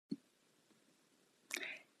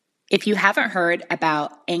If you haven't heard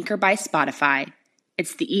about Anchor by Spotify,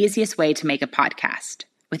 it's the easiest way to make a podcast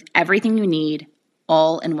with everything you need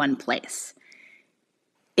all in one place.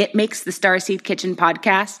 It makes the Starseed Kitchen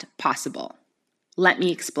podcast possible. Let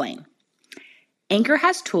me explain. Anchor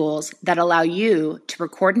has tools that allow you to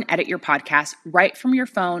record and edit your podcast right from your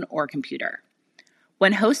phone or computer.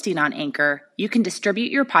 When hosting on Anchor, you can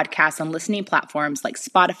distribute your podcast on listening platforms like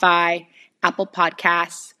Spotify, Apple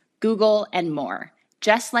Podcasts, Google, and more,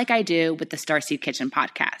 just like I do with the Starseed Kitchen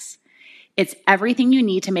podcast. It's everything you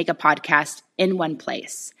need to make a podcast in one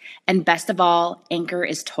place. And best of all, Anchor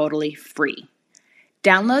is totally free.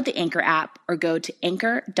 Download the Anchor app or go to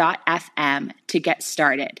anchor.fm to get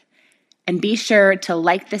started. And be sure to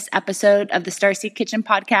like this episode of the Starseed Kitchen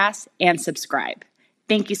podcast and subscribe.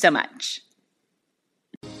 Thank you so much.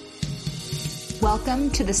 Welcome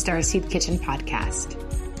to the Starseed Kitchen podcast.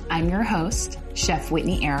 I'm your host, Chef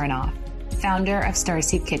Whitney Aronoff, founder of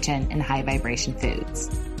Starseed Kitchen and High Vibration Foods.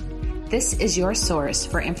 This is your source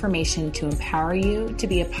for information to empower you to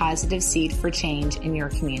be a positive seed for change in your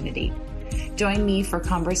community. Join me for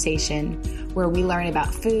conversation where we learn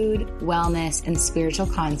about food, wellness, and spiritual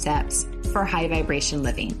concepts for high vibration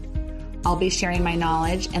living. I'll be sharing my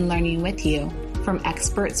knowledge and learning with you from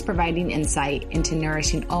experts providing insight into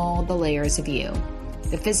nourishing all the layers of you,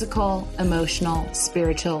 the physical, emotional,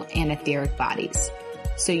 spiritual, and etheric bodies,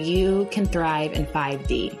 so you can thrive in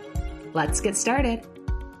 5D. Let's get started.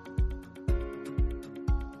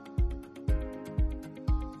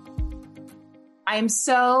 I'm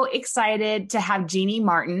so excited to have Jeannie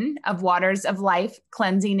Martin of Waters of Life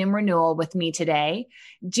Cleansing and Renewal with me today.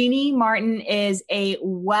 Jeannie Martin is a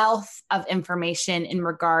wealth of information in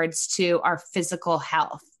regards to our physical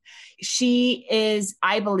health. She is,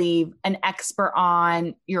 I believe, an expert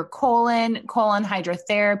on your colon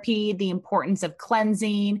hydrotherapy, the importance of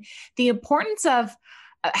cleansing, the importance of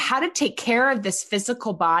how to take care of this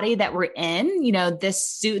physical body that we're in, this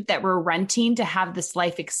suit that we're renting to have this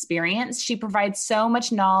life experience. She provides so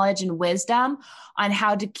much knowledge and wisdom on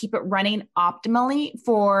how to keep it running optimally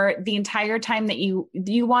for the entire time that you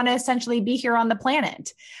want to essentially be here on the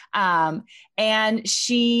planet. And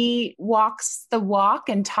she walks the walk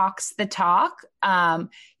and talks the talk.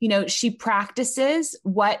 She practices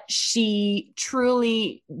what she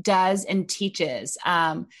truly does and teaches.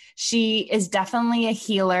 She is definitely a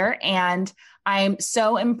healer, and I'm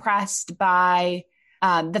so impressed by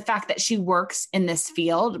the fact that she works in this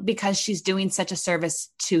field because she's doing such a service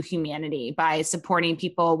to humanity by supporting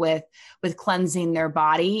people with cleansing their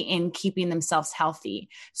body and keeping themselves healthy.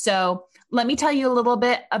 So let me tell you a little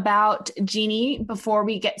bit about Jeannie before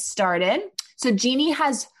we get started. So Jeannie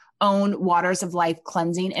has owned Waters of Life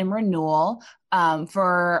Cleansing and Renewal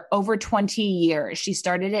for over 20 years. She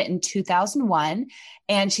started it in 2001,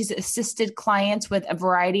 and she's assisted clients with a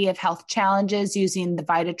variety of health challenges using the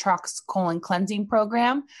Vitatrox colon cleansing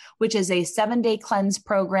program, which is a 7-day cleanse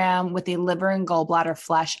program with a liver and gallbladder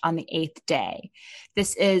flush on the 8th day.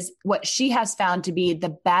 This is what she has found to be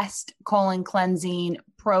the best colon cleansing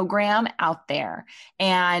program out there.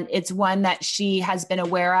 And it's one that she has been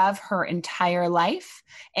aware of her entire life.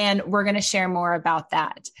 And we're going to share more about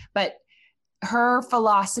that. But her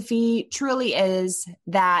philosophy truly is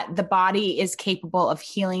that the body is capable of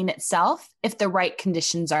healing itself if the right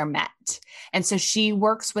conditions are met. And so she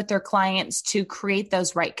works with her clients to create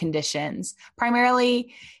those right conditions,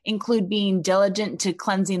 primarily include being diligent to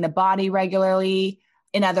cleansing the body regularly.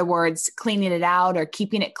 In other words, cleaning it out or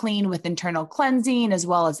keeping it clean with internal cleansing as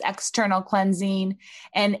well as external cleansing.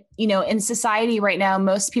 And, in society right now,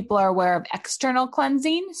 most people are aware of external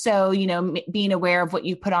cleansing. So, being aware of what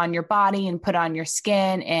you put on your body and put on your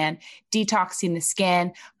skin and detoxing the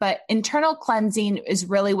skin. But internal cleansing is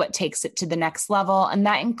really what takes it to the next level. And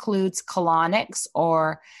that includes colonics,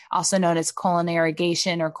 or also known as colon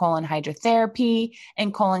irrigation or colon hydrotherapy,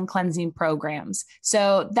 and colon cleansing programs.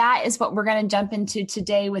 So that is what we're going to jump into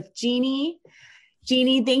today with Jeannie.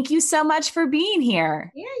 Jeannie, thank you so much for being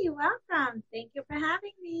here. Yeah, you're welcome. Thank you for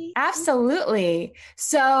having me. Absolutely.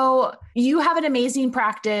 So you have an amazing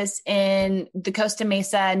practice in the Costa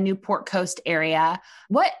Mesa, Newport Coast area.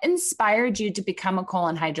 What inspired you to become a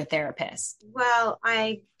colon hydrotherapist? Well,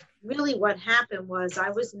 what happened was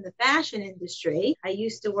I was in the fashion industry. I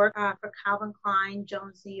used to work for Calvin Klein,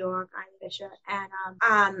 Jones, New York, Ina Fisher,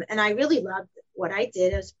 and I really loved what I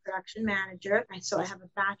did as production manager. So I have a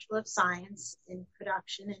Bachelor of Science in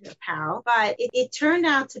production and apparel, but it turned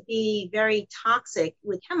out to be very toxic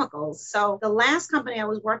with chemicals. So the last company I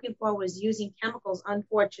was working for was using chemicals,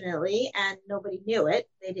 unfortunately, and nobody knew it.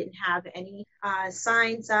 They didn't have any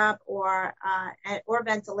signs up or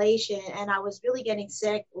ventilation, and I was really getting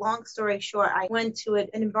sick. Long story short, I went to an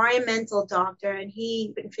environmental doctor, and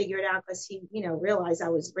he couldn't figure it out because he, realized I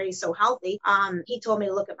was raised so healthy. He told me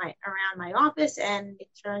to look at around my office, and it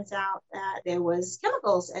turns out that there was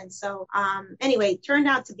chemicals. And so, anyway, it turned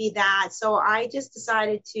out to be that. So I just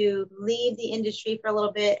decided to leave the industry for a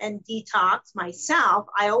little bit and detox myself.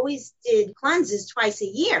 I always did cleanses twice a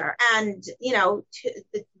year, and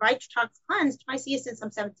the Vitrox cleanse twice a year since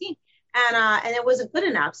I'm 17. And it wasn't good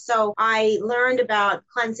enough. So I learned about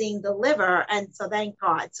cleansing the liver. And so thank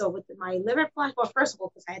God. So with my liver flash, well, first of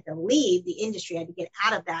all, because I had to leave the industry, I had to get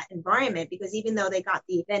out of that environment, because even though they got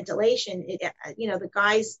the ventilation, the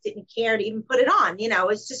guys didn't care to even put it on,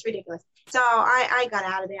 it's just ridiculous. So I got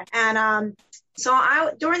out of there. And so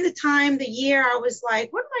during the year, I was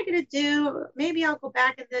like, what am I going to do? Maybe I'll go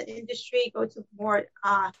back in the industry, go to a more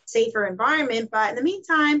safer environment. But in the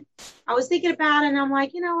meantime, I was thinking about it, and I'm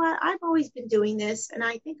like, you know what? I've always been doing this, and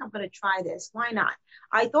I think I'm going to try this. Why not?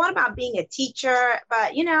 I thought about being a teacher,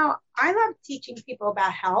 but, I love teaching people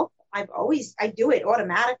about health. I do it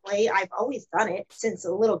automatically. I've always done it since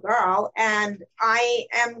a little girl, and I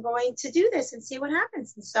am going to do this and see what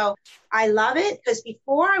happens. And so I love it, because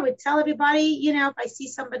before I would tell everybody, if I see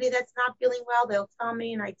somebody that's not feeling well, they'll tell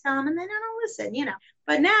me, and I tell them, and then I don't listen,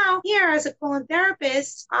 But now here as a colon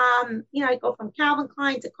therapist, I go from Calvin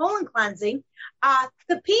Klein to colon cleansing.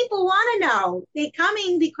 The people want to know. They're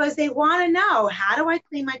coming because they want to know, how do I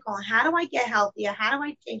clean my colon? How do I get healthier? How do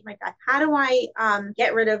I change my diet? How do I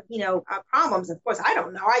get rid of, problems? Of course, I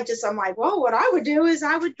don't know. I'm like, well, what I would do is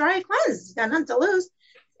I would dry cleanse. Got nothing to lose.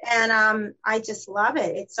 And I just love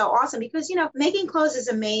it. It's so awesome because, making clothes is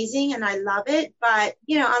amazing and I love it. But,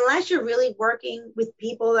 unless you're really working with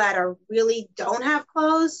people that really don't have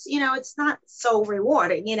clothes, it's not so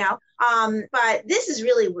rewarding, but this is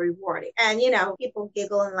really rewarding. And, people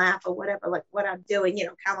giggle and laugh or whatever, like what I'm doing,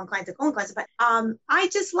 Calvin Klein to colon cleanser. But I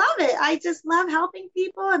just love it. I just love helping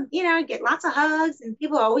people and, get lots of hugs and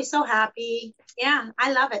people are always so happy. Yeah,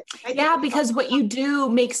 I love it. Because what you do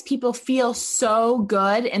makes people feel so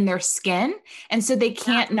good in their skin. And so they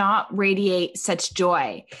can't not radiate such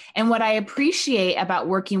joy. And what I appreciate about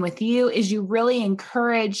working with you is you really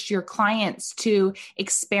encourage your clients to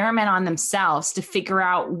experiment on themselves to figure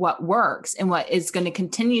out what works and what is going to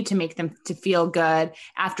continue to make them to feel good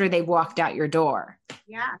after they've walked out your door.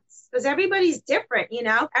 Yes. Because everybody's different,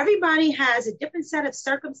 everybody has a different set of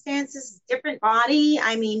circumstances, different body.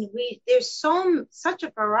 I mean, there's such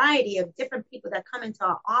a variety of different people that come into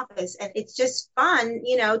our office, and it's just fun,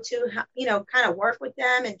 to kind of work with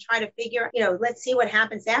them and try to figure, let's see what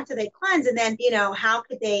happens after they cleanse. And then, how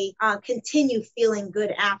could they continue feeling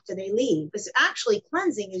good after they leave? Because actually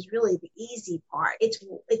cleansing is really the easy part.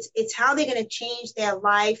 It's how they're going to change their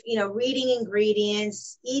life, reading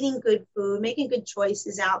ingredients, eating good food, making good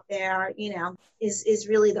choices out there. Is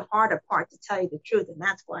really the harder part, to tell you the truth. And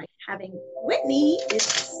that's why having Whitney is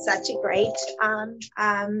such a great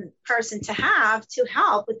person to have to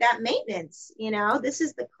help with that maintenance. This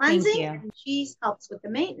is the cleansing and she helps with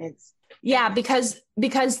the maintenance. Yeah, because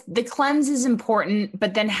the cleanse is important,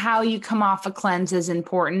 but then how you come off a cleanse is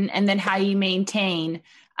important. And then how you maintain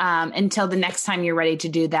until the next time you're ready to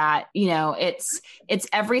do that. It's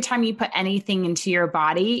every time you put anything into your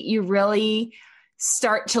body, you really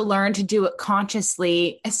start to learn to do it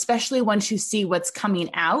consciously, especially once you see what's coming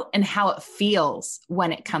out and how it feels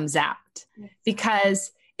when it comes out,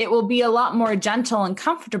 because it will be a lot more gentle and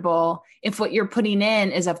comfortable if what you're putting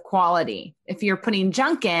in is of quality. If you're putting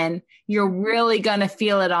junk in, you're really going to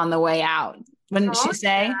feel it on the way out. Wouldn't you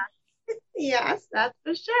say? Yeah. Yes, that's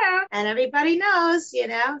for sure. And everybody knows,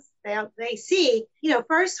 they see,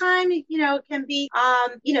 first time, can be,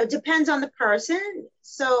 depends on the person.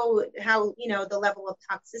 So how, the level of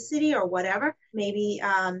toxicity or whatever, maybe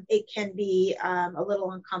it can be a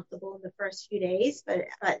little uncomfortable in the first few days, but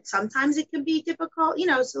sometimes it can be difficult,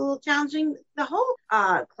 it's a little challenging, the whole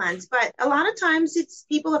cleanse. But a lot of times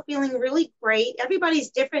people are feeling really great. Everybody's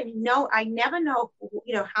different. I never know,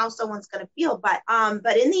 how someone's going to feel, but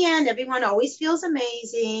in the end, everyone always feels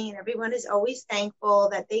amazing and everyone is always thankful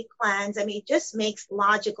that they cleanse. I mean, it just makes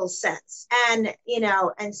logical sense. And,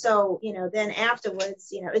 and so, then afterwards,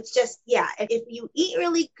 cleanse. It's just, yeah, if you eat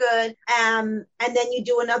really good, and then you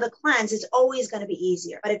do another cleanse, it's always going to be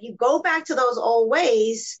easier. But if you go back to those old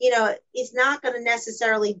ways, it's not going to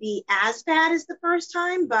necessarily be as bad as the first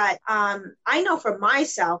time. But I know for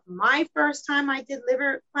myself, my first time I did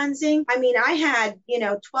liver cleansing, I mean, I had,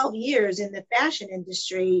 12 years in the fashion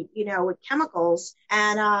industry, with chemicals.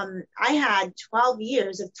 And I had 12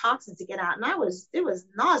 years of toxins to get out. And it was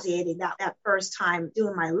nauseating that first time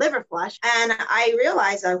doing my liver flush. And I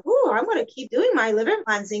realized, I'm going to keep doing my liver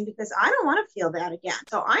cleansing because I don't want to feel that again.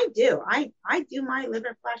 So I do my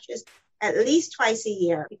liver flushes at least twice a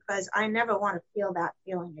year because I never want to feel that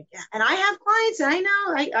feeling again. And I have clients, and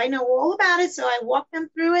I know all about it. So I walk them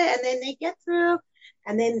through it, and then they get through,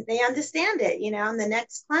 and then they understand it, and the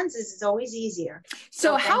next cleanses is always easier.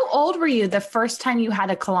 So how old were you the first time you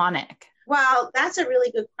had a colonic? Well, that's a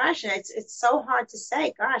really good question. It's so hard to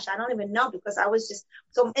say. Gosh, I don't even know because I was just,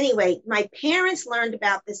 so anyway, my parents learned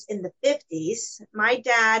about this in the 50s. My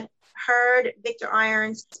dad heard Victor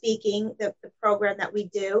Irons speaking, the program that we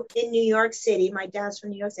do in New York City. My dad's from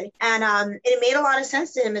New York City. And it made a lot of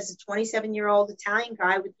sense to him as a 27-year-old Italian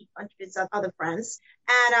guy with a bunch of his other friends.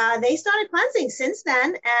 And they started cleansing since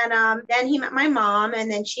then. And then he met my mom, and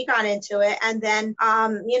then she got into it. And then,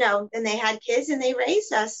 then they had kids, and they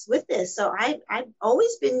raised us with this. So I've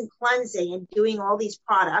always been cleansing and doing all these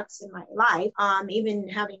products in my life, even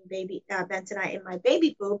having baby bentonite in my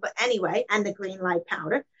baby food. But anyway, and the green light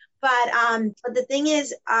powder. But the thing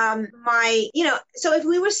is, so if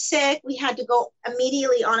we were sick, we had to go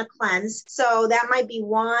immediately on a cleanse. So that might be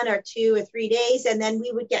 1 or 2 or 3 days. And then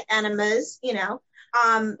we would get enemas,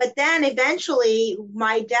 But then eventually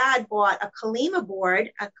my dad bought a Kalima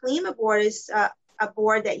board. A Kalima board is a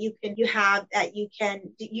board that you can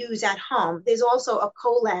use at home. There's also a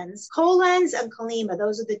Colens. Colens and Kalima,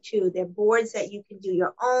 those are the two. They're boards that you can do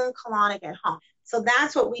your own colonic at home. So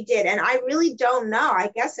that's what we did. And I really don't know. I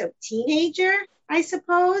guess a teenager, I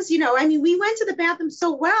suppose. We went to the bathroom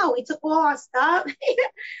so well. We took all our stuff.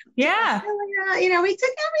 Yeah. We took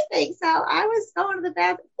everything. So I was going to the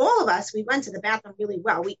bathroom. All of us, we went to the bathroom really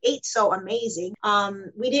well. We ate so amazing.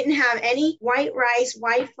 We didn't have any white rice,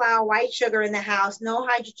 white flour, white sugar in the house, no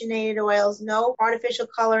hydrogenated oils, no artificial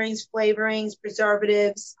colorings, flavorings,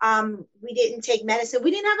 preservatives. We didn't take medicine.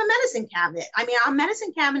 We didn't have a medicine cabinet. Our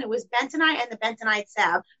medicine cabinet was bentonite and the bentonite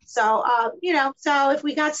salve. So, so if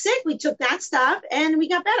we got sick, we took that stuff and we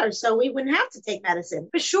got better. So we wouldn't have to take medicine.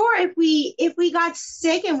 For sure, if we got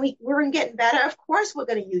sick and we weren't getting better, of course we're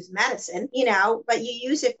going to use medicine, but you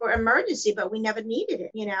use it for emergency, but we never needed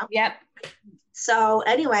it, Yep. So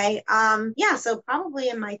anyway, so probably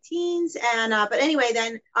in my teens. And, but anyway,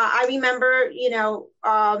 then I remember, in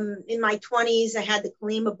my 20s, I had the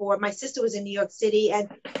Kalima board. My sister was in New York City, and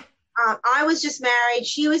I was just married.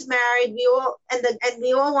 She was married. We all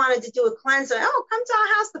wanted to do a cleanse. So, come to our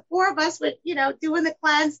house. The 4 of us were, doing the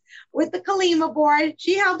cleanse with the Kalima board.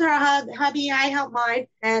 She held her hubby. I held mine,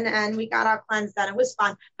 and we got our cleanse done. It was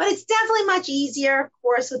fun, but it's definitely much easier, of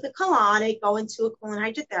course, with a colonic, going to a colon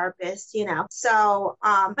hydrotherapist, So,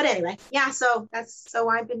 but anyway, yeah. So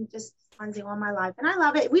I've been just cleansing all my life, and I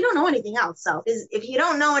love it. We don't know anything else. So if you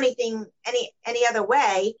don't know anything any other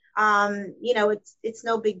way, it's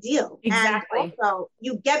no big deal. Exactly. And also,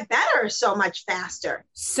 you get better so much faster.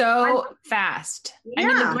 Fast.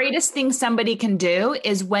 Yeah. The greatest thing somebody can do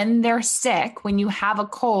is when they're sick, when you have a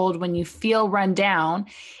cold, when you feel run down,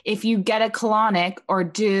 if you get a colonic or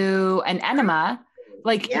do an enema,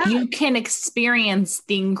 you can experience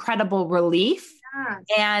the incredible relief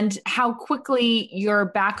and how quickly you're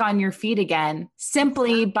back on your feet again,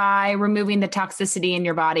 simply by removing the toxicity in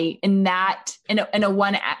your body in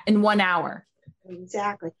 1 hour.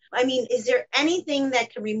 Exactly. Is there anything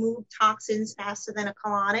that can remove toxins faster than a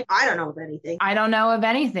colonic? I don't know of anything. I don't know of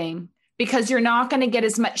anything. Because you're not going to get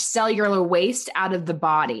as much cellular waste out of the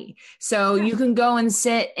body. So you can go and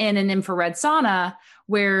sit in an infrared sauna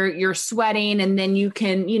where you're sweating, and then you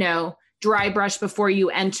can, dry brush before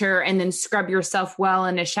you enter and then scrub yourself well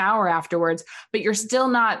in a shower afterwards. But you're still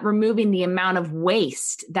not removing the amount of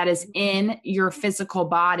waste that is in your physical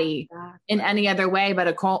body in any other way but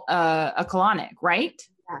a colonic, right?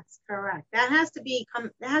 That's correct. That has to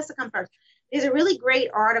come first. There's a really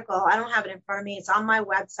great article. I don't have it in front of me. It's on my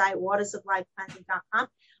website,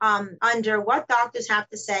 watersoflifecleansing.com, under what doctors have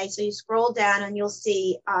to say. So you scroll down and you'll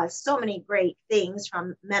see so many great things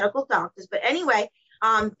from medical doctors. But anyway,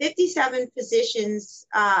 57 physicians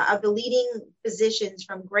of the leading physicians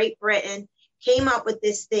from Great Britain, came up with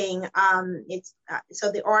this thing.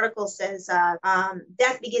 So the article says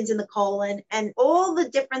death begins in the colon, and all the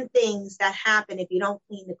different things that happen if you don't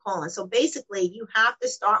clean the colon. So basically, you have to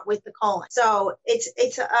start with the colon. So it's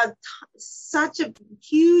such a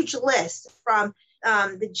huge list from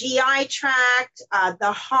the GI tract,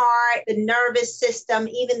 the heart, the nervous system,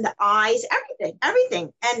 even the eyes,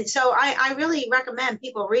 everything. And so I really recommend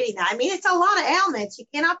people reading that. I mean, it's a lot of ailments you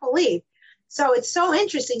cannot believe. So it's so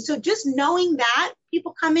interesting. So just knowing that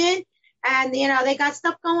people come in and, they got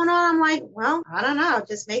stuff going on. I'm like, well, I don't know. It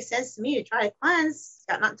just makes sense to me to try to cleanse.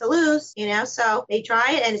 Got nothing to lose, so they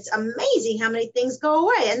try it, and it's amazing how many things go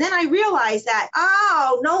away. And then I realized that,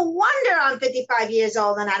 no wonder I'm 55 years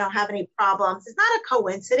old and I don't have any problems. It's not a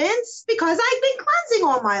coincidence because I've been cleansing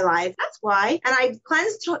all my life. That's why. And I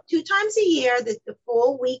cleanse two times a year, the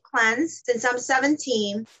full week cleanse since I'm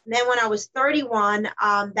 17. And then when I was 31,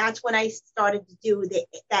 that's when I started to do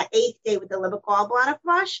that 8th day with the liver gallbladder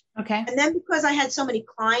flush. Okay. And then because I had so many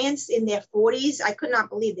clients in their 40s, I could not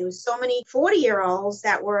believe there was so many 40-year-olds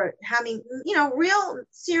that were having, real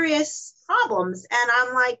serious problems. And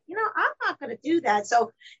I'm like, I'm not going to do that.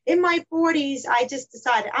 So in my 40s, I just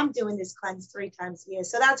decided I'm doing this cleanse 3 times a year.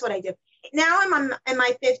 So that's what I do. Now in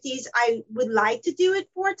my 50s, I would like to do it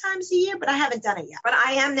 4 times a year, but I haven't done it yet. But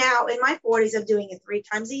I am now in my 40s of doing it 3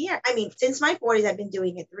 times a year. I mean, since my 40s, I've been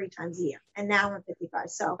doing it 3 times a year. And now I'm 55.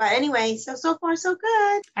 So, but anyway, so far, so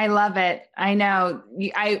good. I love it. I know.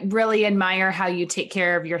 I really admire how you take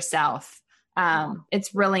care of yourself.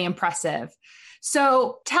 It's really impressive.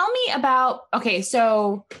 So tell me about,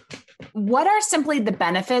 so what are simply the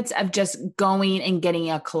benefits of just going and getting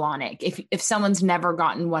a colonic if someone's never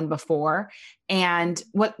gotten one before, and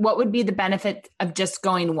what would be the benefit of just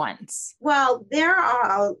going once? Well, there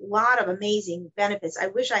are a lot of amazing benefits. I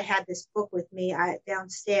wish I had this book with me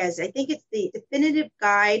downstairs. I think it's the Definitive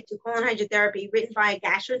Guide to Colon Hydrotherapy, written by a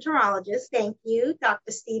gastroenterologist. Thank you,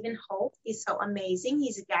 Dr. Stephen Holt. He's so amazing.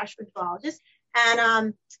 He's a gastroenterologist.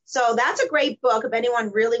 And so that's a great book if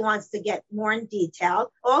anyone really wants to get more in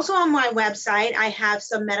detail. Also on my website, I have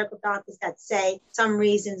some medical doctors that say some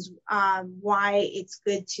reasons why it's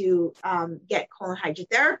good to get colon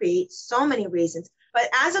hydrotherapy, so many reasons. But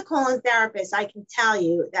as a colon therapist, I can tell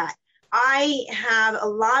you that I have a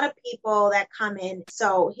lot of people that come in.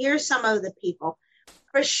 So here's some of the people.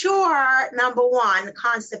 For sure, number one,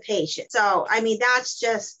 constipation. So, I mean, that's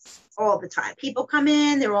just all the time. People come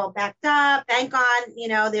in, they're all backed up. Thank God,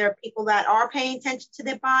 there are people that are paying attention to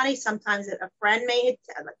their body. Sometimes a friend may hit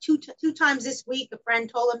two times this week, a friend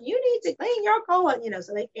told them, you need to clean your colon,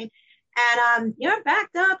 so they came. And you're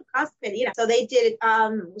backed up, constipated, So they did it.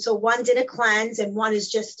 So one did a cleanse, and one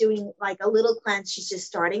is just doing like a little cleanse. She's just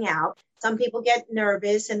starting out. Some people get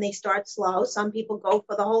nervous and they start slow. Some people go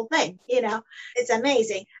for the whole thing. It's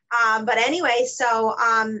amazing. But anyway, so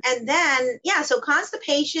and then so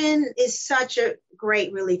constipation is such a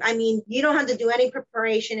great relief. I mean, you don't have to do any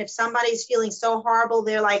preparation. If somebody's feeling so horrible,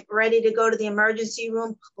 they're like ready to go to the emergency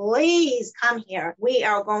room, please come here. We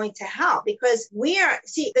are going to help, because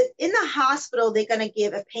in the hospital, they're going to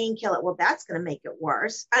give a painkiller. Well, that's going to make it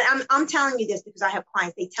worse. I'm telling you this because I have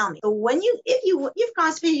clients, they tell me. So when if you've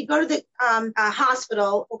constipated, you go to the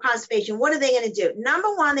hospital for constipation, what are they going to do?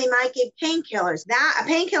 Number one, they might give painkillers. A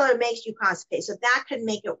painkiller makes you constipate, so that could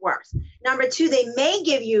make it worse. Number two, they may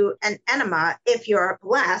give you an enema if you're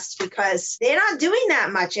blessed, because they're not doing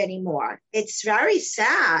that much anymore. It's very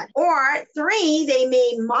sad. Or 3, they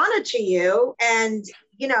may monitor you and,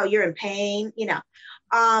 you're in pain,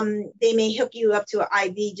 They may hook you up to an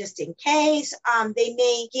IV just in case. They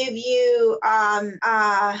may give you,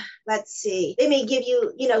 they may give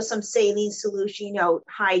you, some saline solution,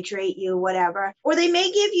 hydrate you, whatever. Or they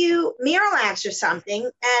may give you Miralax or something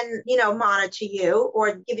and, monitor you,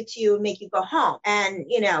 or give it to you and make you go home. And,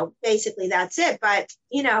 basically that's it. But,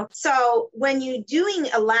 so when you're doing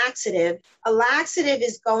a laxative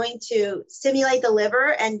is going to stimulate the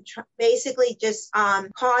liver and basically just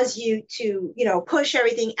cause you to, push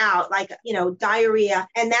everything out, like, diarrhea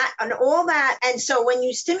and all that. And so when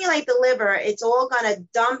you stimulate the liver, it's all going to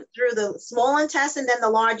dump through the small intestine, then the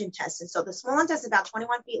large intestine. So the small intestine is about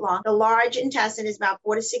 21 feet long. The large intestine is about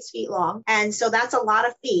 4 to 6 feet long. And so that's a lot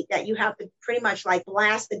of feet that you have to pretty much like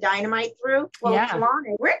blast the dynamite through. Well, yeah.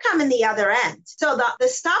 We're coming the other end. So the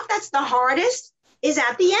stuff that's the hardest is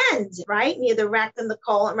at the end, right? Near the rectum, the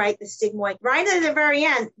colon, right? The sigmoid, right at the very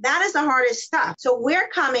end. That is the hardest stuff. So we're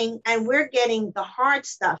coming and we're getting the hard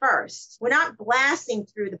stuff first. We're not blasting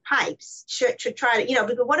through the pipes to try to,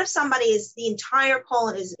 because what if the entire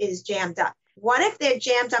colon is jammed up? What if they're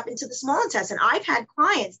jammed up into the small intestine? I've had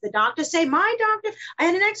clients, the doctors say, my doctor, I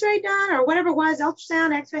had an x-ray done or whatever it was,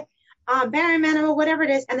 ultrasound, x-ray. barium enema, whatever it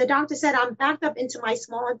is. And the doctor said, I'm backed up into my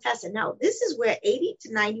small intestine. Now, this is where 80 to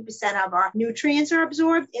 90% of our nutrients are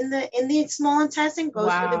absorbed in the small intestine,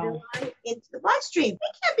 goes through the villi into the bloodstream.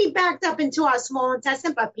 We can't be backed up into our small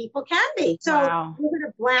intestine, but people can be. So we're going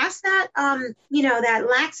to blast that, that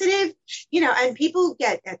laxative, and people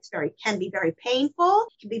can be very painful,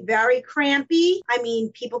 can be very crampy. I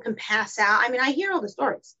mean, people can pass out. I mean, I hear all the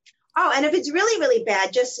stories. Oh, and if it's really, really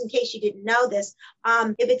bad, just in case you didn't know this,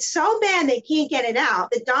 if it's so bad they can't get it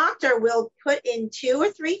out, the doctor will put in 2 or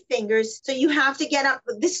 3 fingers. So you have to get up.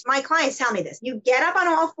 My clients tell me this. You get up on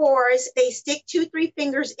all fours, they stick 2, 3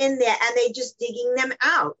 fingers in there, and they just digging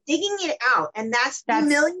it out. And that's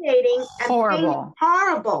humiliating. And horrible.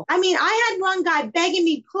 Horrible. I mean, I had one guy begging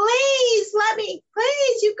me, please,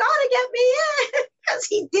 you got to get me in. Because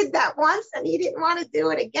he did that once and he didn't want to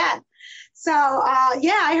do it again. So,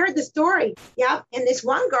 I heard the story. Yep. And this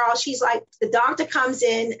one girl, she's like, the doctor comes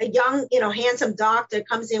in, a young, handsome doctor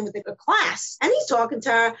comes in with a class, and he's talking to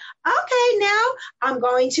her. Okay, now I'm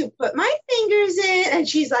going to put my fingers in. And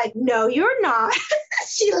she's like, no, you're not.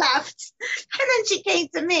 She left. And then she came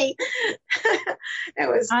to me. It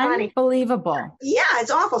was funny. Unbelievable. Yeah,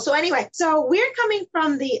 it's awful. So anyway, we're coming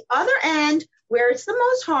from the other end, where it's the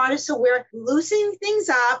most hardest. So we're loosening things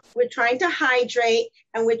up. We're trying to hydrate,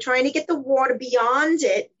 and we're trying to get the water beyond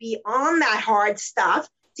that hard stuff,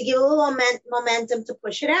 to give a little momentum to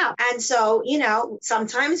push it out. And so,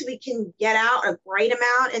 sometimes we can get out a great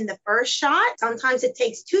amount in the first shot. Sometimes it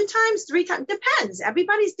takes 2 times, 3 times, depends.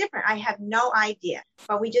 Everybody's different. I have no idea,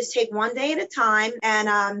 but we just take one day at a time.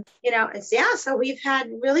 And, so we've had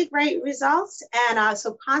really great results. And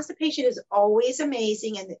so constipation is always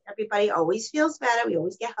amazing, and everybody always feels better. We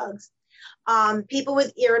always get hugs. People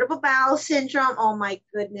with irritable bowel syndrome, oh my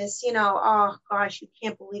goodness, oh gosh, you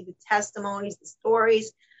can't believe the testimonies, the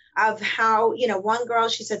stories of how, one girl,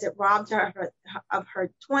 she says it robbed her of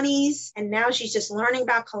her 20s, and now she's just learning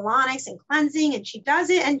about colonics and cleansing, and she does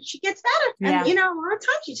it and she gets better. Yeah. And, a lot of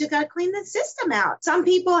times you just got to clean the system out. Some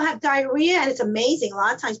people have diarrhea, and it's amazing. A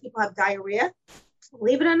lot of times people have diarrhea.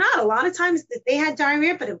 Believe it or not, a lot of times that they had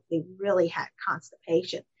diarrhea, but they really had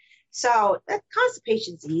constipation. So that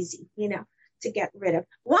constipation's easy, to get rid of.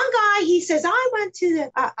 One guy, he says, I went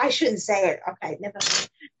to I shouldn't say it. Okay, never mind.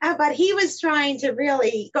 But he was trying to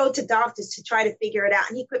really go to doctors to try to figure it out,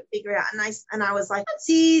 and he couldn't figure it out. And I was like, that's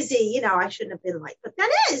easy. I shouldn't have been like, but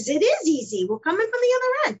it is easy. We're coming from the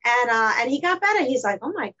other end. And he got better. He's like,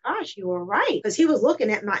 oh my gosh, you were right. Because he was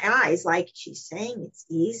looking at my eyes like, she's saying it's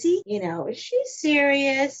easy. Is she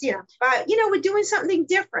serious? But, we're doing something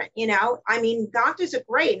different. I mean, doctors are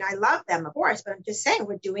great and I love them, of course, but I'm just saying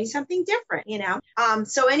we're doing something different,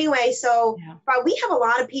 But we have a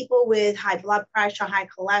lot of people with high blood pressure, high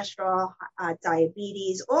cholesterol,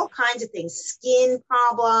 diabetes, all kinds of things, skin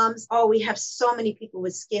problems. Oh, we have so many people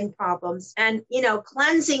with skin problems. And,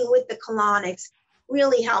 cleansing with the colonics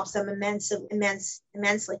really helps them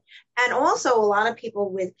immensely. And also a lot of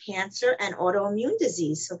people with cancer and autoimmune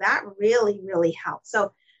disease. So that really, really helps.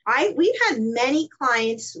 So we've had many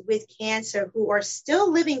clients with cancer who are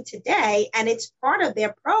still living today, and it's part of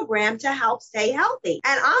their program to help stay healthy.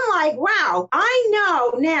 And I'm like, wow, I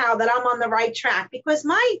know now that I'm on the right track, because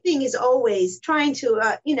my thing is always trying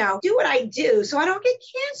to, do what I do so I don't get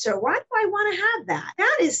cancer. Why do I want to have that?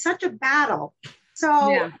 That is such a battle. So,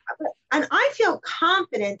 and I feel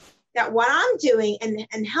confident that what I'm doing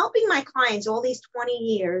and helping my clients all these 20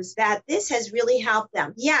 years, that this has really helped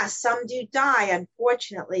them. Yes, some do die,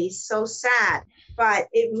 unfortunately, so sad, but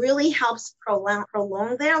it really helps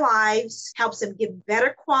prolong their lives, helps them give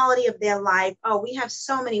better quality of their life. Oh, we have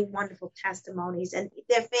so many wonderful testimonies, and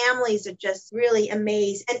their families are just really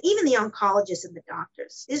amazed. And even the oncologists and the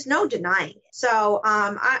doctors, there's no denying it. So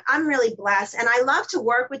I'm really blessed, and I love to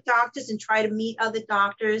work with doctors and try to meet other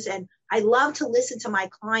doctors, and I love to listen to my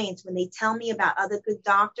clients when they tell me about other good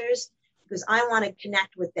doctors, because I want to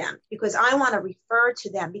connect with them, because I want to refer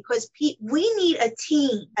to them, because we need a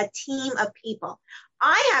team of people.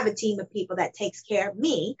 I have a team of people that takes care of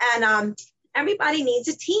me, and everybody needs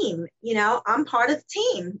a team. I'm part of the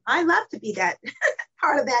team. I love to be that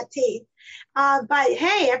part of that team. But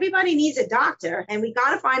hey, everybody needs a doctor, and we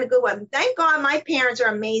got to find a good one. Thank God my parents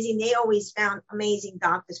are amazing. They always found amazing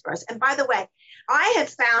doctors for us. And by the way, I have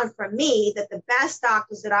found for me that the best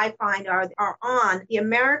doctors that I find are on the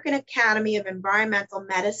American Academy of Environmental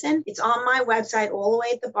Medicine. It's on my website all the way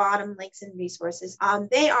at the bottom, links and resources.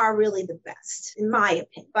 They are really the best, in my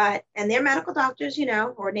opinion. And they're medical doctors,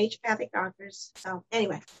 or naturopathic doctors. So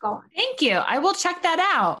anyway, go on. Thank you. I will check that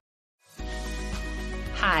out.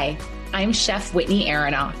 Hi, I'm Chef Whitney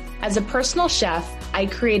Aronoff. As a personal chef, I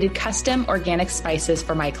created custom organic spices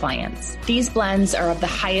for my clients. These blends are of the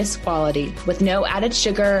highest quality with no added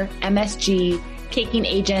sugar, MSG, caking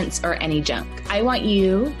agents, or any junk. I want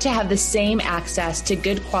you to have the same access to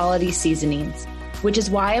good quality seasonings, which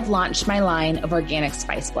is why I've launched my line of organic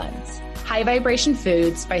spice blends. High Vibration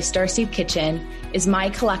Foods by Starseed Kitchen is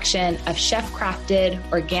my collection of chef-crafted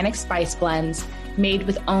organic spice blends made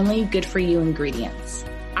with only good-for-you ingredients.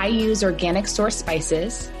 I use organic source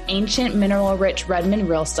spices, ancient mineral-rich Redmond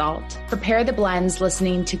real salt, prepare the blends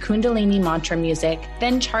listening to Kundalini mantra music,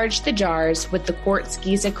 then charge the jars with the quartz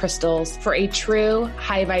Giza crystals for a true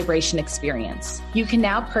high vibration experience. You can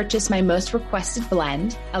now purchase my most requested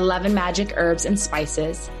blend, 11 Magic Herbs and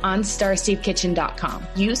Spices, on starseedkitchen.com.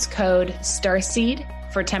 Use code STARSEED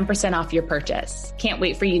for 10% off your purchase. Can't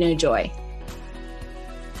wait for you to enjoy.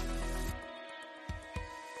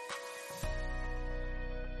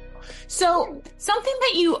 So something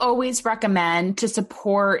that you always recommend to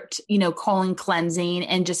support, colon cleansing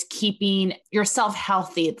and just keeping yourself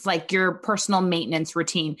healthy, it's like your personal maintenance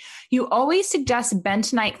routine. You always suggest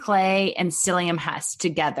bentonite clay and psyllium husk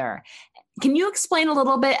together. Can you explain a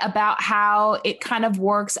little bit about how it kind of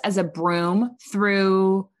works as a broom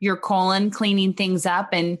through your colon, cleaning things up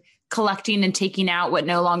and collecting and taking out what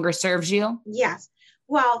no longer serves you? Yes.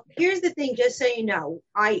 Well, here's the thing, just so you know,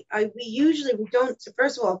 we don't, so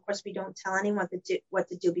first of all, of course, we don't tell anyone what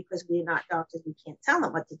to do because we're not doctors. We can't tell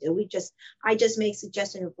them what to do. I just make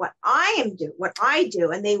suggestions of what I do.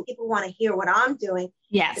 And people want to hear what I'm doing.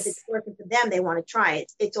 Yes. If it's working for them, they want to try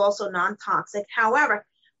it. It's also non-toxic. However,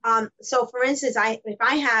 so for instance,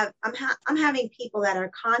 I'm having people that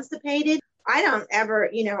are constipated. I don't ever,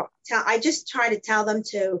 I just try to tell them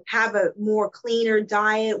to have a more cleaner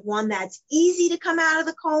diet, one that's easy to come out of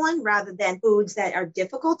the colon rather than foods that are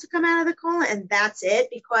difficult to come out of the colon. And that's it.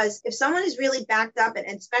 Because if someone is really backed up, and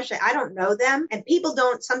especially I don't know them, and people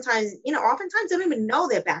don't sometimes, oftentimes they don't even know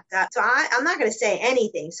they're backed up. So I'm not going to say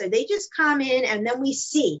anything. So they just come in and then we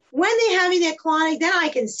see. When they're having their colonic, then I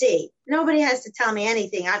can see. Nobody has to tell me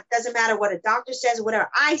anything. It doesn't matter what a doctor says or whatever.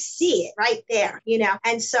 I see it right there,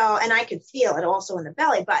 and I can feel it also in the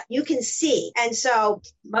belly, but you can see. And so,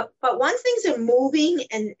 but once things are moving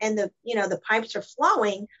and the pipes are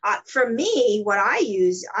flowing, for me, what I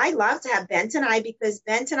use, I love to have bentonite because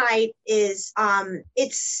bentonite is,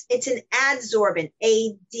 it's an adsorbent,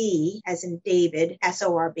 AD as in David,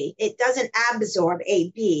 SORB. It doesn't absorb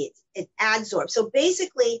AB. It adsorbs. So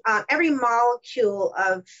basically, every molecule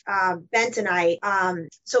of bentonite.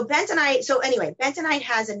 Bentonite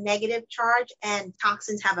has a negative charge and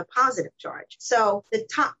toxins have a positive charge. So the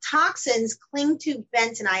toxins cling to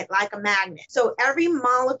bentonite like a magnet. So every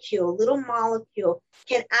little molecule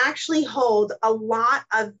can actually hold a lot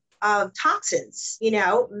of toxins,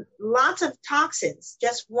 lots of toxins,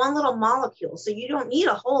 just one little molecule. So you don't need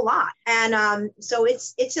a whole lot. And so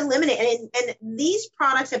it's eliminated. And these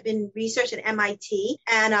products have been researched at MIT.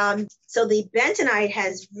 And so the bentonite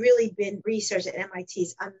has really been researched at MIT.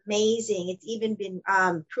 It's amazing. It's even been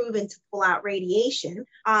proven to pull out radiation.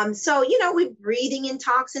 So we're breathing in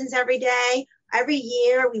toxins every day. Every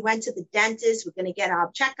year we went to the dentist, we're going to get our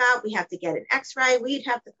checkup. We have to get an x-ray. We'd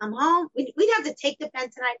have to come home. We'd have to take the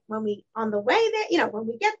bentonite on the way there, when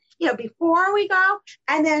we get, before we go.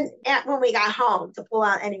 And then when we got home to pull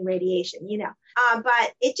out any radiation,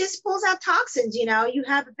 but it just pulls out toxins. You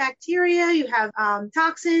have a bacteria, you have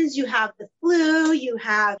toxins, you have the flu, you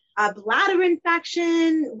have a bladder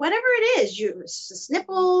infection, whatever it is,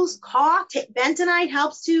 sniffles, cough. Bentonite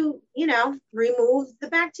helps to, remove the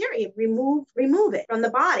bacteria, remove it from the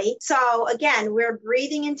body. So again, we're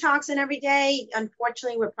breathing in toxin every day.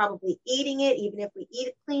 Unfortunately, we're probably eating it, even if we eat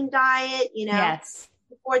a clean diet, Yes.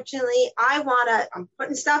 Unfortunately, I'm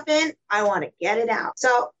putting stuff in, I want to get it out.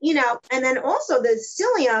 So, and then also the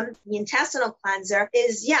psyllium, the intestinal cleanser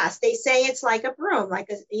is, yes, they say it's like a broom,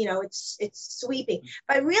 it's sweeping,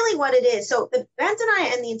 but really what it is. So the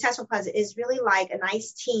bentonite and the intestinal cleanser is really like a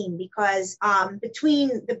nice team because between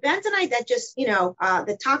the bentonite that just,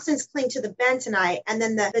 the toxins cling to the bentonite and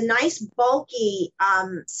then the nice bulky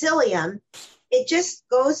psyllium, it just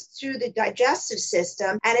goes through the digestive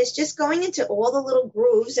system and it's just going into all the little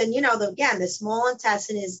grooves. And, the small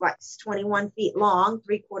intestine is like 21 feet long,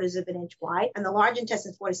 3/4 of an inch wide. And the large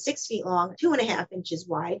intestine is 4 to 6 feet long, 2.5 inches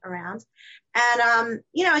wide around. And,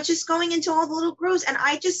 it's just going into all the little grooves. And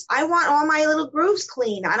I want all my little grooves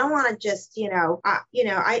clean. I don't want to just,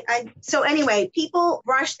 so anyway, people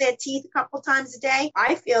brush their teeth a couple times a day.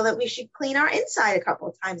 I feel that we should clean our inside a couple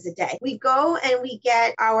of times a day. We go and we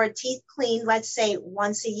get our teeth cleaned, let's say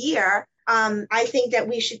once a year. I think that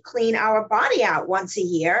we should clean our body out once a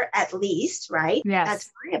year, at least, right? Yes.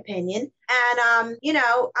 That's my opinion. And,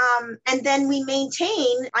 and then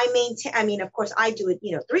I mean, of course I do it,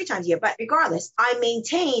 3 times a year, but regardless, I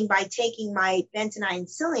maintain by taking my bentonite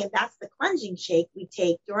psyllium. That's the cleansing shake we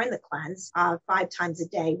take during the cleanse, 5 times a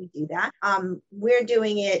day. We do that. We're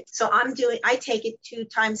doing it. So I take it 2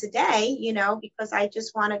 times a day, because I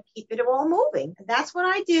just want to keep it all moving. And that's what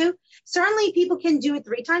I do. Certainly people can do it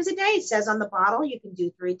 3 times a day. It says on the bottle, you can do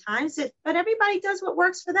 3 times, but everybody does what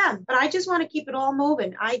works for them. But I just want to keep it all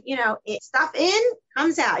moving. Stuff in,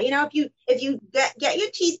 comes out. If you get your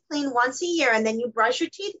teeth cleaned once a year and then you brush your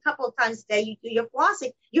teeth a couple of times a day, you do your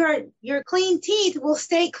flossing, your clean teeth will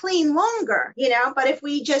stay clean longer, but if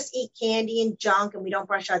we just eat candy and junk and we don't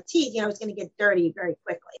brush our teeth, it's going to get dirty very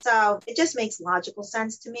quickly. So it just makes logical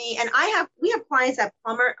sense to me. And we have clients that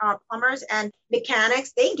plumbers and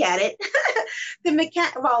mechanics, they get it.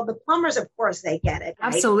 The plumbers, of course, they get it.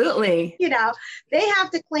 Right? Absolutely. They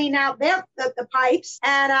have to clean out the pipes.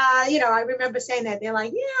 And, I remember saying that. They're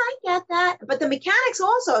like, yeah, I get that. But the mechanics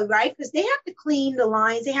also, right? Because they have to clean the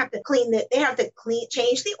lines. They have to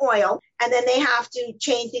change the oil, and then they have to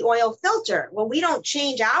change the oil filter. Well, we don't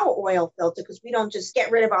change our oil filter because we don't just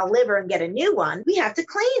get rid of our liver and get a new one. We have to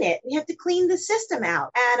clean it. We have to clean the system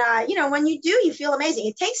out. And, when you do, you feel amazing.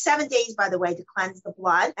 It takes 7 days, by the way, to cleanse the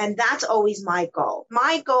blood. And that's always my goal.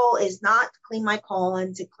 My goal is not to clean my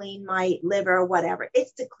colon, to clean my liver, whatever.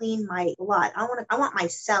 It's to clean my blood. I want my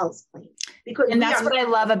cells clean. And that's what I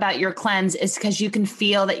love about your cleanse is because you can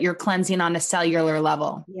feel that you're cleansing on a cellular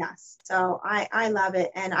level. Yes. So I love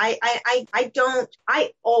it. And I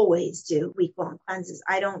always do week-long cleanses.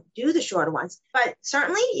 I don't do the shorter ones, but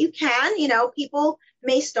certainly you can, people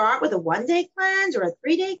may start with a 1-day cleanse or a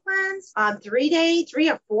 3-day cleanse. 3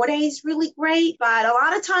 or 4 days, really great. But a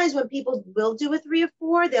lot of times when people will do a 3 or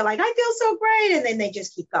 4, they're like, I feel so great. And then they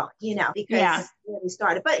just keep going, because we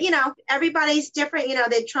started. But, everybody's different.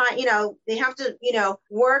 They're trying, they have to,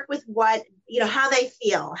 work with what, how they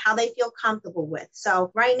feel comfortable with.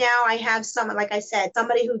 So right now I have like I said,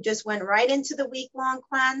 somebody who just went right into the week-long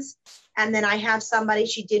cleanse. And then I have somebody,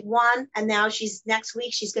 she did 1, and now next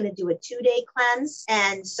week, she's going to do a 2-day cleanse.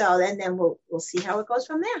 And so then we'll see how it goes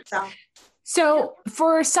from there. So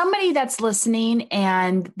for somebody that's listening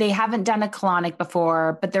and they haven't done a colonic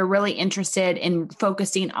before, but they're really interested in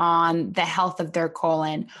focusing on the health of their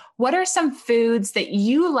colon, what are some foods that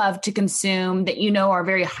you love to consume that are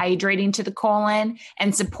very hydrating to the colon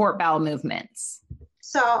and support bowel movements?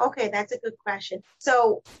 So, okay, that's a good question.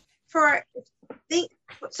 So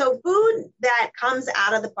food that comes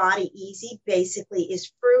out of the body easy basically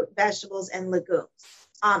is fruit, vegetables, and legumes.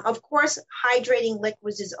 Of course, hydrating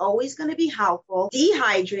liquids is always going to be helpful.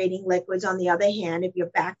 Dehydrating liquids, on the other hand, if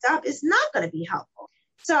you're backed up, is not going to be helpful.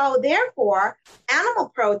 So therefore, animal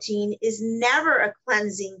protein is never a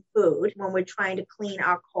cleansing food when we're trying to clean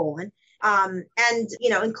our colon.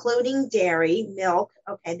 Including dairy, milk.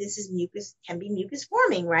 Okay, this is can be mucus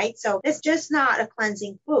forming, right? So it's just not a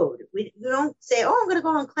cleansing food. We don't say, I'm going to go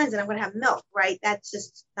on cleanse and I'm going to have milk, right? That's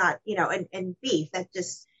just not, and beef,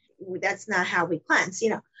 that's not how we cleanse,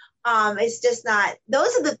 it's just not,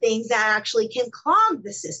 those are the things that actually can clog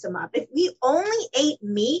the system up. If we only ate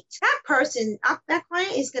meat, that client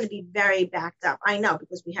is going to be very backed up. I know,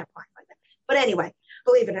 because we have clients like that. But anyway,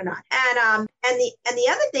 believe it or not. And the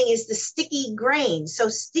other thing is the sticky grains. So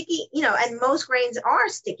sticky, and most grains are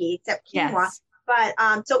sticky except quinoa. Yes. But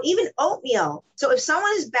so even oatmeal. So if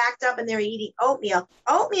someone is backed up and they're eating oatmeal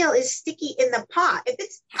is sticky in the pot.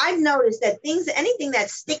 I've noticed that anything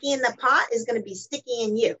that's sticky in the pot is going to be sticky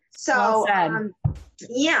in you. So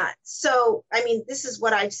yeah. So this is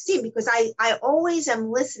what I've seen, because I always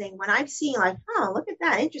am listening when I'm seeing like, look at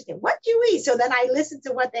that, interesting. What do you eat? So then I listen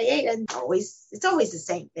to what they ate, and it's always the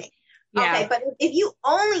same thing. Yeah. Okay, but if you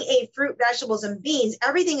only ate fruit, vegetables, and beans,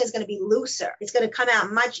 everything is going to be looser. It's going to come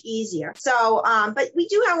out much easier. So, but we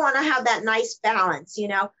do want to have that nice balance,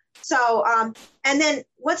 So, and then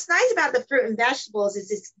what's nice about the fruit and vegetables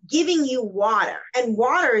is it's giving you water, and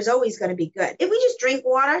water is always going to be good. If we just drink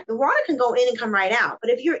water, the water can go in and come right out. But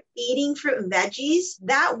if you're eating fruit and veggies,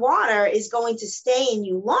 that water is going to stay in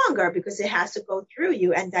you longer because it has to go through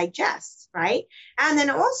you and digest, right? And then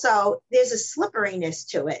also there's a slipperiness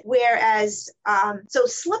to it, whereas, so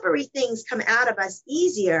slippery things come out of us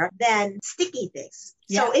easier than sticky things.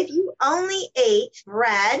 Yeah. So if you only ate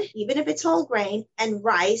bread, even if it's whole grain, and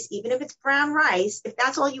rice, even if it's brown rice, rice, if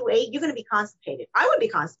that's all you ate, you're going to be constipated. I would be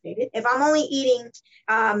constipated if I'm only eating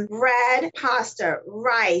bread, pasta,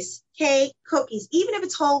 rice, cake, cookies, even if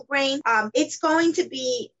it's whole grain. It's going to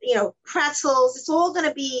be, pretzels. It's all going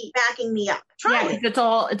to be backing me up. Try it. It's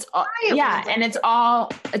all, and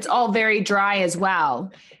it's all very dry as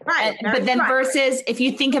well. Right. But then versus if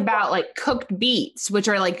you think about like cooked beets, which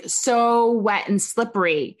are like so wet and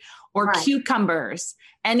slippery, or cucumbers,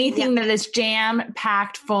 anything that is jam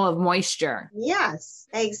packed full of moisture. Yes,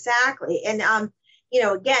 exactly. And,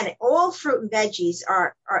 again, all fruit and veggies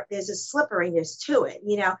are there's a slipperiness to it.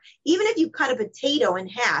 Even if you cut a potato in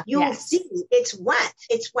half, you will see it's wet.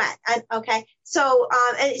 It's wet. And, okay. So,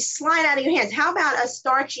 and it slide out of your hands. How about a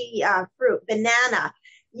starchy fruit, banana?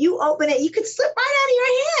 You open it, you could slip right out of your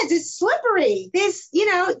hands. It's slippery.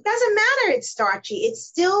 It doesn't matter. It's starchy. It's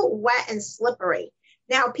still wet and slippery.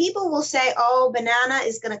 Now, people will say, oh, banana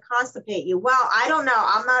is going to constipate you. Well, I don't know.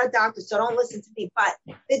 I'm not a doctor, so don't listen to me.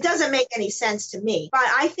 But it doesn't make any sense to me. But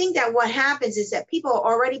I think that what happens is that people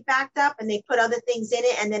are already backed up and they put other things in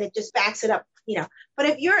it and then it just backs it up. But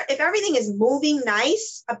if everything is moving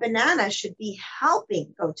nice, a banana should be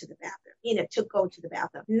helping go to the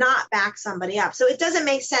bathroom, not back somebody up. So it doesn't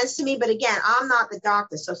make sense to me. But again, I'm not the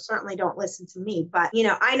doctor, so certainly don't listen to me. But,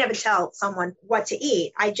 I never tell someone what to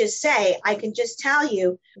eat. I can just tell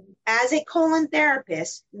you, as a colon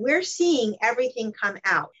therapist, we're seeing everything come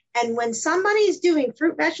out. And when somebody's doing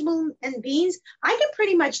fruit, vegetable, and beans, I can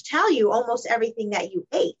pretty much tell you almost everything that you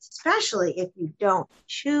ate, especially if you don't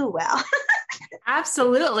chew well.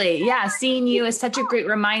 Absolutely. Yeah. Seeing you is such a great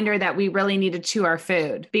reminder that we really need to chew our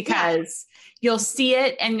food because you'll see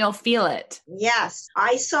it and you'll feel it. Yes.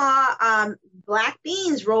 I saw black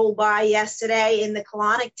beans roll by yesterday in the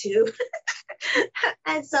colonic tube.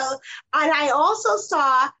 And I also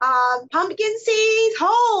saw pumpkin seeds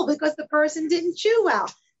whole because the person didn't chew well.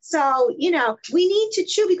 So, we need to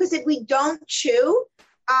chew because if we don't chew,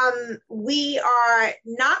 we are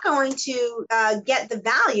not going to get the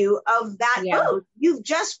value of that food. You've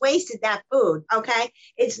just wasted that food. Okay.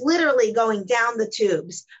 It's literally going down the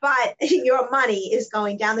tubes, but your money is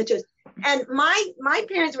going down the tubes. And my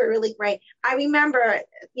parents were really great. I remember,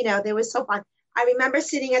 they were so fun. I remember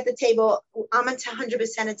sitting at the table. I'm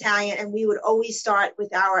 100% Italian, and we would always start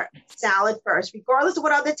with our salad first, regardless of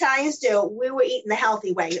what other Italians do. We were eating the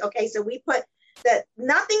healthy way. Okay. So we put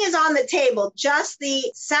nothing is on the table, just the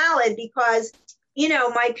salad, because,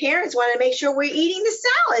 my parents wanted to make sure we're eating the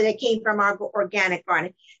salad that came from our organic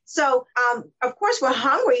garden. So, of course, we're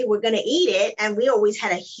hungry. We're going to eat it. And we always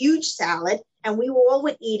had a huge salad and we all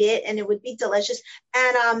would eat it and it would be delicious.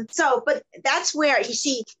 And but that's where you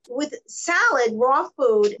see with salad, raw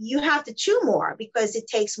food, you have to chew more because it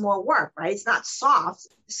takes more work, right? It's not soft.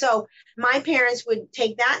 So my parents would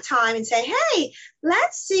take that time and say, hey,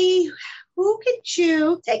 let's see who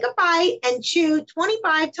can take a bite and chew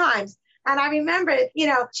 25 times. And I remember,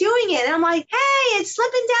 chewing it. And I'm like, hey, it's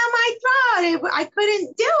slipping down my throat. I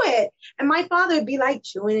couldn't do it. And my father would be like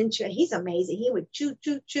chewing and chewing. He's amazing. He would chew.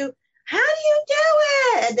 How do you do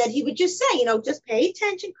it? And then he would just say, just pay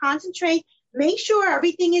attention, concentrate, make sure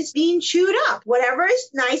everything is being chewed up. Whatever is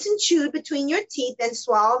nice and chewed between your teeth, then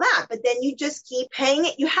swallow that. But then you just keep paying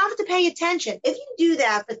it. You have to pay attention. If you do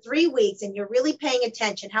that for 3 weeks and you're really paying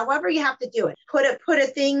attention, however you have to do it, put a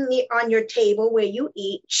thing on your table where you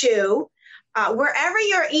eat, chew. Wherever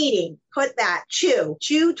you're eating, put that, chew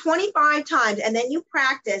 25 times, and then you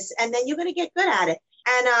practice, and then you're going to get good at it.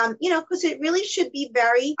 And, because it really should be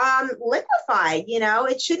very liquefied,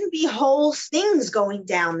 it shouldn't be whole things going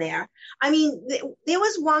down there. I mean, there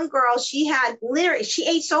was one girl, she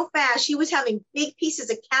ate so fast. She was having big pieces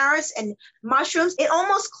of carrots and mushrooms. It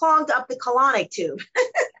almost clogged up the colonic tube.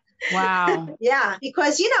 Wow. Yeah,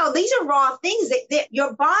 because, these are raw things that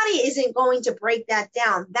your body isn't going to break that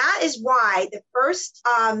down. That is why the first,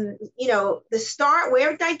 the start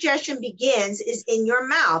where digestion begins is in your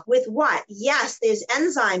mouth with what? Yes, there's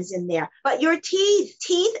enzymes in there, but your teeth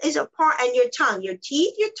is a part, and your tongue, your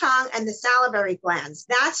teeth, your tongue, and the salivary glands.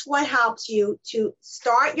 That's what helps you to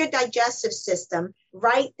start your digestive system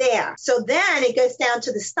right there. So then it goes down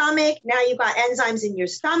to the stomach. Now you've got enzymes in your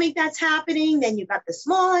stomach that's happening. Then you've got the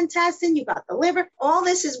small intestine, you've got the liver. All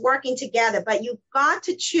this is working together, but you've got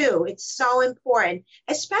to chew. It's so important,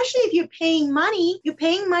 especially if you're paying money. You're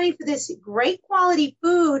paying money for this great quality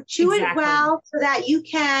food. Chew it well so that you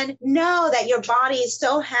can know that your body is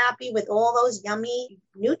so happy with all those yummy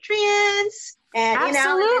nutrients. And,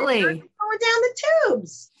 absolutely. Going down the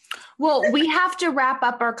tubes. Well, we have to wrap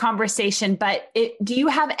up our conversation, but do you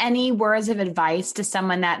have any words of advice to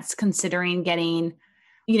someone that's considering getting,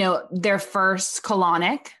 their first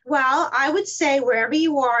colonic? Well, I would say wherever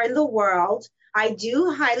you are in the world, I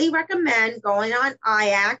do highly recommend going on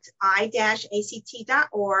i-act.org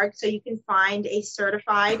so you can find a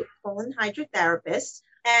certified colon hydrotherapist.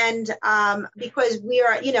 And because we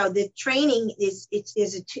are, the training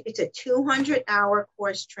it's a 200-hour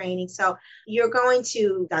course training. So you're going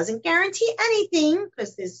to, doesn't guarantee anything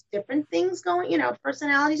because there's different things going,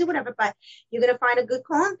 personalities or whatever, but you're going to find a good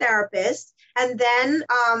colon therapist. And then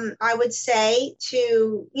I would say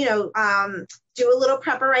to, do a little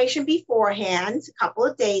preparation beforehand, a couple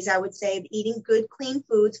of days, I would say, of eating good, clean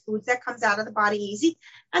foods that comes out of the body easy,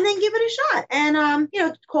 and then give it a shot. And,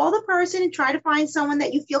 call the person and try to find someone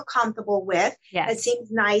that you feel comfortable with. Yes. That seems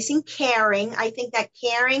nice and caring. I think that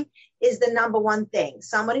caring is the number one thing.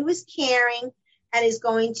 Somebody who is caring and is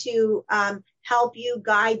going to help you,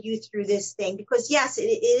 guide you through this thing. Because, yes, it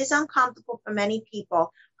is uncomfortable for many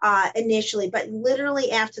people. Initially, but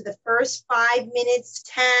literally after the first 5 minutes,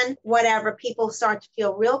 10, whatever, people start to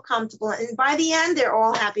feel real comfortable. And by the end, they're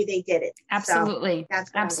all happy they did it. Absolutely. So that's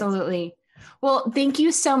absolutely. Well, thank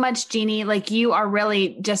you so much, Jeannie. Like, you are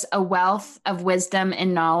really just a wealth of wisdom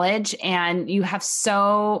and knowledge, and you have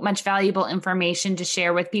so much valuable information to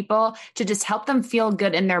share with people to just help them feel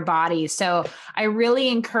good in their body. So I really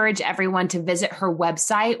encourage everyone to visit her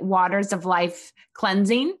website, Waters of Life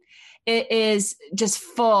Cleansing. It is just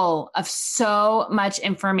full of so much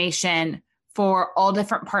information for all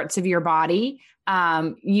different parts of your body.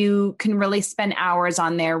 You can really spend hours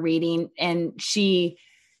on there reading, and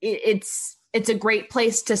it's a great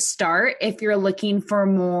place to start if you're looking for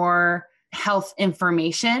more health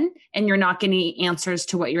information and you're not getting answers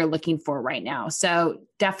to what you're looking for right now. So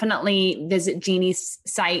definitely visit Jeannie's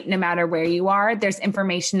site, no matter where you are. There's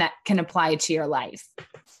information that can apply to your life.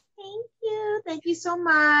 Thank you so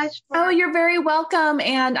much. Oh, you're very welcome.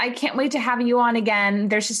 And I can't wait to have you on again.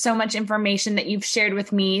 There's just so much information that you've shared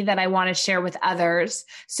with me that I want to share with others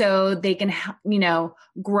so they can,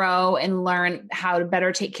 grow and learn how to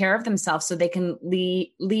better take care of themselves so they can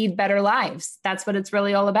lead better lives. That's what it's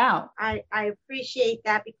really all about. I appreciate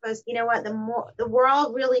that, because you know what, the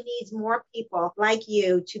world really needs more people like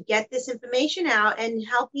you to get this information out and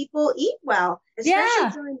help people eat well,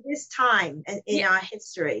 especially during this time in our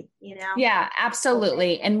history, Yeah,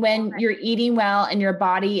 absolutely. And when you're eating well and your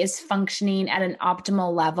body is functioning at an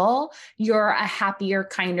optimal level, you're a happier,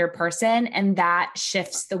 kinder person. And that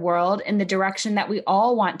shifts the world in the direction that we all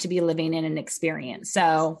want to be living in and experience.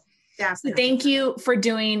 So thank you for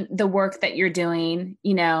doing the work that you're doing.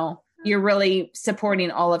 You're really supporting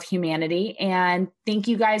all of humanity. And thank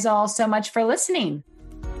you guys all so much for listening.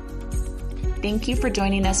 Thank you for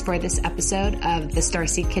joining us for this episode of the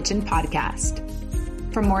Starseed Kitchen podcast.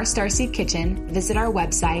 For more Starseed Kitchen, visit our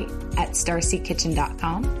website at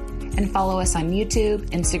starseedkitchen.com and follow us on YouTube,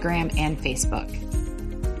 Instagram, and Facebook.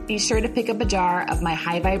 Be sure to pick up a jar of my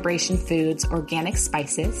High Vibration Foods organic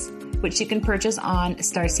spices, which you can purchase on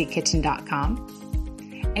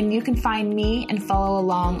starseedkitchen.com. And you can find me and follow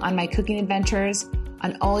along on my cooking adventures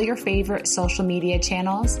on all your favorite social media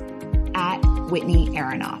channels at Whitney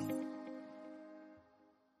Aronoff.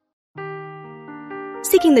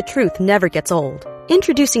 Seeking the truth never gets old.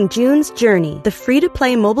 Introducing June's Journey, the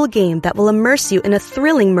free-to-play mobile game that will immerse you in a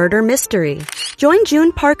thrilling murder mystery. Join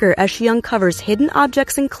June Parker as she uncovers hidden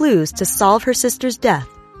objects and clues to solve her sister's death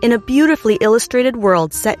in a beautifully illustrated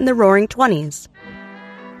world set in the Roaring 20s.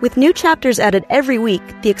 With new chapters added every week,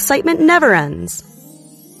 the excitement never ends.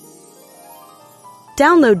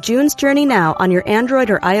 Download June's Journey now on your Android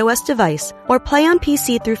or iOS device, or play on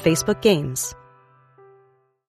PC through Facebook Games.